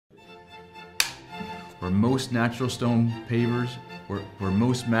where most natural stone pavers, where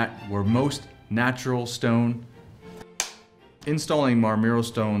most natural stone. Installing Marmiro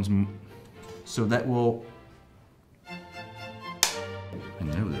stones so that will. I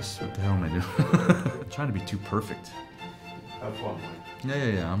know this. What the hell am I doing? I'm trying to be too perfect. Have fun, Mike.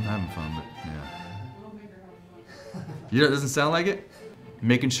 Yeah. I'm having fun, but yeah. Yeah, it doesn't sound like it?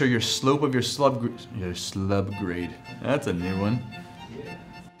 Making sure your slope of your slub grade. That's a new one.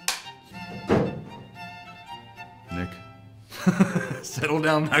 Nick. Settle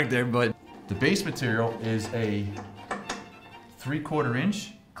down back there, bud. The base material is a 3/4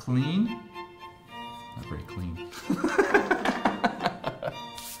 inch clean. Not very clean.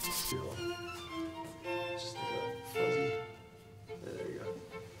 Just like a fuzzy. There you go.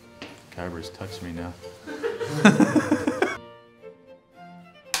 Kyber's touched me now.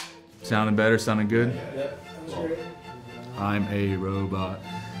 Sounding better, sounding good? Yeah, that was great. I'm a robot.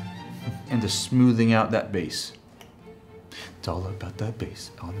 And just smoothing out that base. It's all about that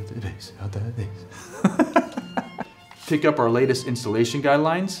base, all about that base, all about that base. Pick up our latest installation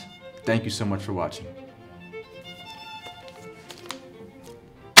guidelines. Thank you so much for watching.